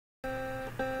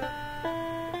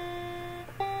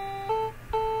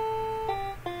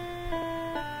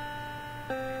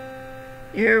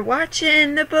You're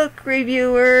watching The Book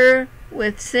Reviewer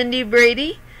with Cindy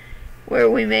Brady, where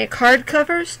we make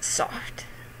hardcovers soft.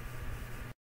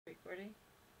 Recording.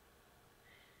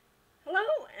 Hello,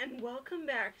 and welcome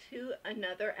back to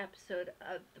another episode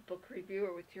of The Book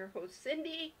Reviewer with your host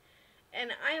Cindy.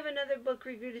 And I have another book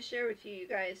review to share with you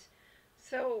guys.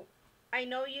 So, I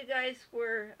know you guys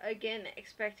were, again,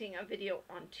 expecting a video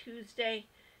on Tuesday,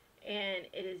 and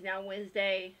it is now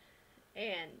Wednesday,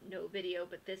 and no video,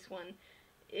 but this one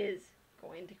is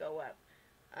going to go up.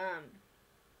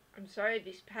 I'm sorry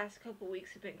these past couple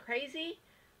weeks have been crazy,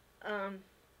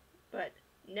 but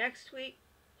next week,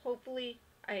 hopefully,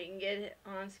 I can get it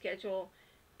on schedule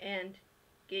and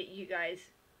get you guys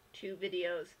 2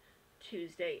 videos,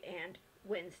 Tuesday and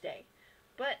Wednesday.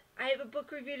 But I have a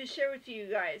book review to share with you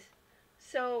guys.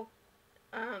 So,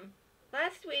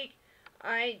 last week,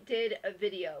 I did a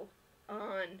video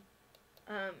on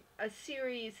a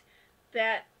series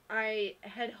that I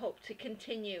had hoped to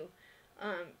continue.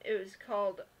 It was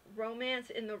called Romance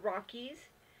in the Rockies,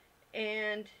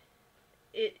 and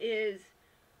it is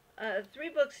a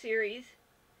 3-book series,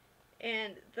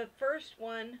 and the first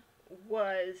one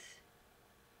was,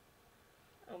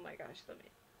 oh my gosh, let me,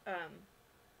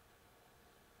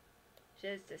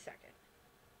 just a second,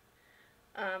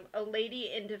 A Lady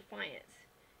in Defiance.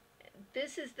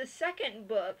 This is the second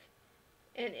book,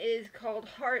 and it is called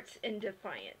Hearts in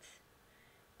Defiance.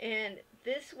 And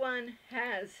this one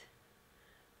has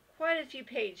quite a few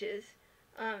pages.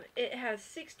 It has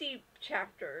 60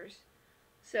 chapters,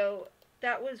 so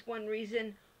that was one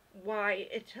reason why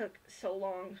it took so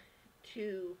long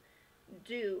to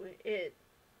do. It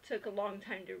took a long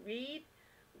time to read,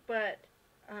 but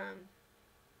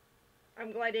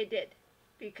I'm glad I did,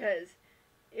 because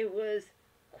it was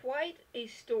quite a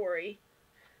story.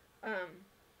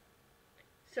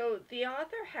 So the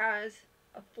author has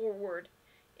a foreword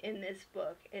in this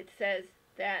book. It says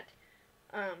that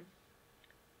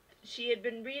she had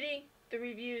been reading the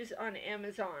reviews on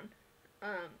Amazon,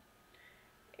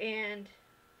 and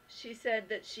she said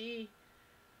that she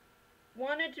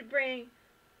wanted to bring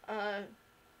a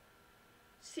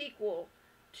sequel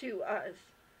to us,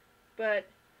 but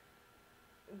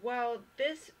while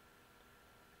this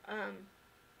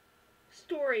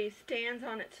story stands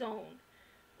on its own,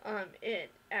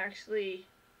 it actually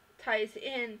ties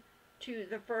in to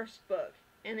the first book,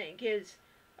 and it gives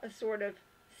a sort of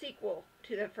sequel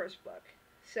to the first book.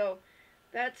 So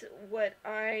that's what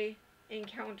I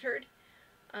encountered.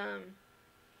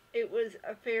 It was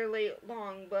a fairly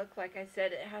long book. Like I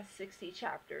said, it has 60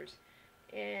 chapters,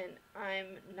 and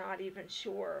I'm not even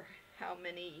sure how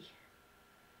many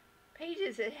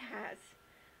pages it has.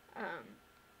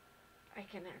 I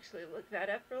can actually look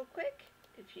that up real quick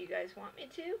if you guys want me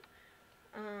to.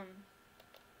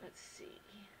 Let's see.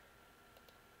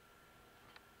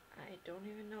 I don't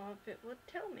even know if it would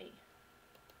tell me,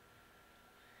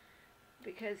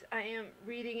 because I am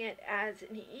reading it as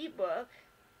an ebook,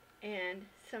 and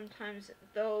sometimes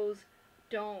those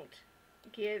don't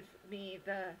give me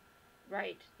the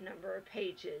right number of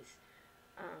pages.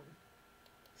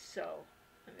 So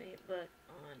let me look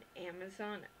on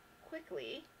Amazon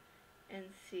quickly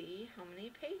and see how many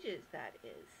pages that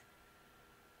is.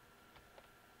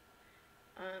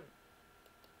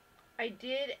 I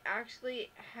did actually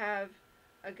have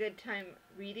a good time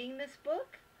reading this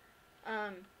book.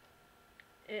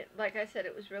 Like I said,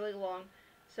 it was really long,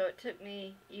 so it took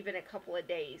me even a couple of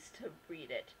days to read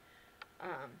it.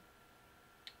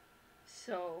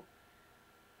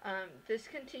 This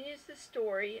continues the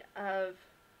story of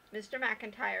Mr.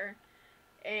 McIntyre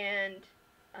and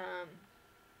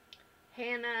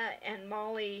Hannah and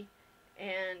Molly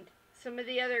and some of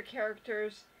the other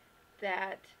characters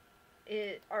that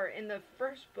are in the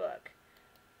first book.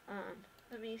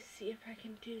 Let me see if I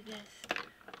can do this.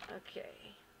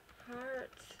 Okay.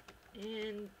 Hearts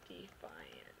in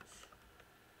Defiance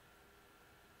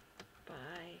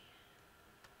by,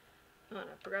 oh,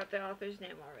 I forgot the author's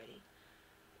name already.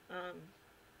 I'm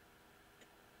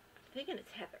thinking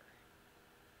it's Heather.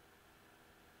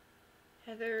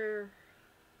 Heather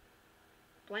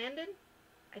Blandon?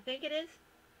 I think it is.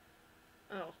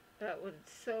 Oh, that would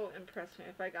so impress me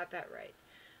if I got that right.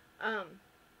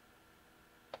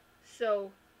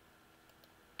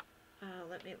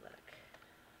 Let me look.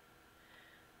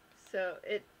 So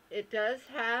it does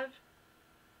have,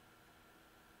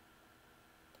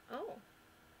 oh,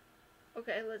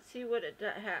 okay, let's see what it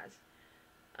has.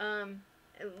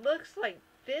 It looks like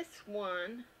this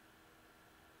one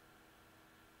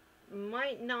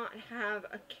might not have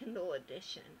a Kindle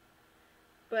edition,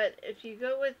 but if you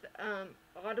go with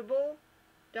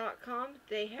Audible.com,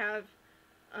 they have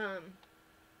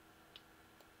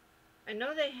I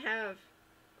know they have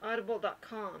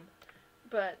audible.com,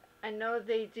 but I know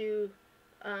they do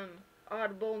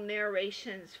audible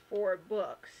narrations for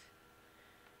books.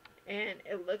 And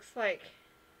it looks like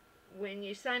when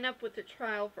you sign up with the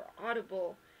trial for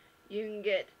Audible, you can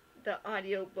get the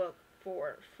audiobook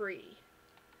for free.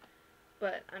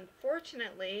 But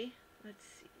unfortunately, let's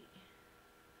see,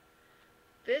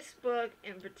 this book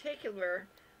in particular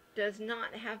does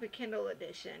not have a Kindle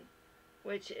edition,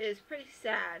 which is pretty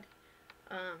sad.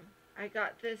 I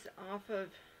got this off of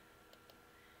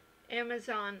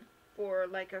Amazon for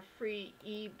like a free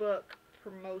ebook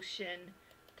promotion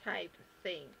type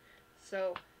thing.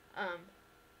 So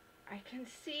I can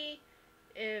see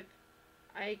if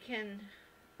I can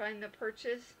find the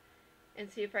purchase and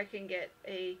see if I can get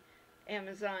a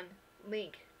Amazon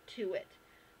link to it.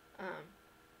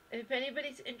 If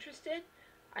anybody's interested,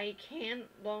 I can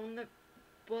loan the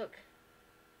book.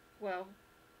 Well,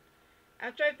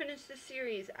 after I finish the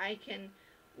series, I can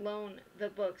loan the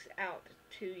books out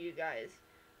to you guys.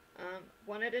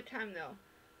 One at a time, though.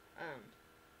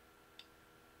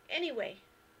 Anyway,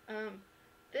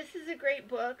 this is a great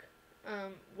book.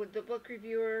 Would the book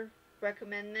reviewer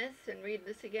recommend this and read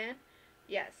this again?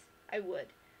 Yes, I would.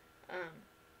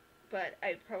 But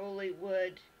I probably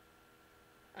would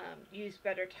use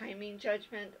better timing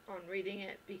judgment on reading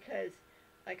it because,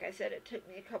 like I said, it took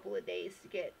me a couple of days to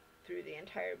get through the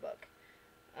entire book.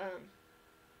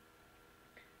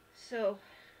 So,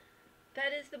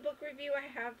 that is the book review I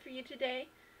have for you today.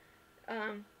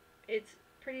 It's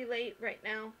pretty late right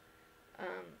now,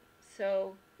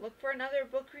 so look for another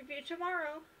book review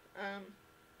tomorrow.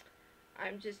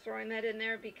 I'm just throwing that in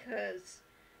there because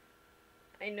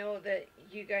I know that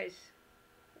you guys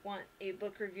want a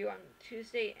book review on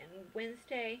Tuesday and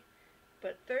Wednesday,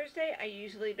 but Thursday I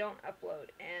usually don't upload,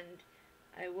 and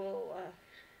I will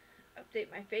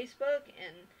update my Facebook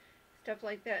and stuff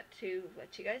like that to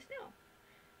let you guys know.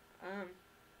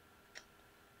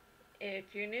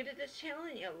 If you're new to this channel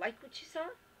and you like what you saw,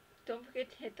 don't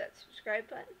forget to hit that subscribe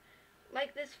button,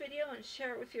 like this video, and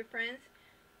share it with your friends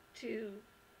to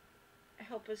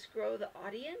help us grow the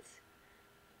audience.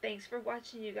 Thanks for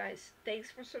watching, you guys.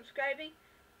 Thanks for subscribing.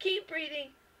 Keep reading.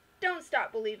 Don't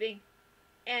stop believing.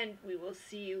 And we will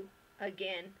see you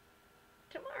again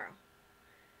tomorrow.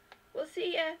 We'll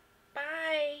see ya.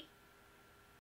 Bye.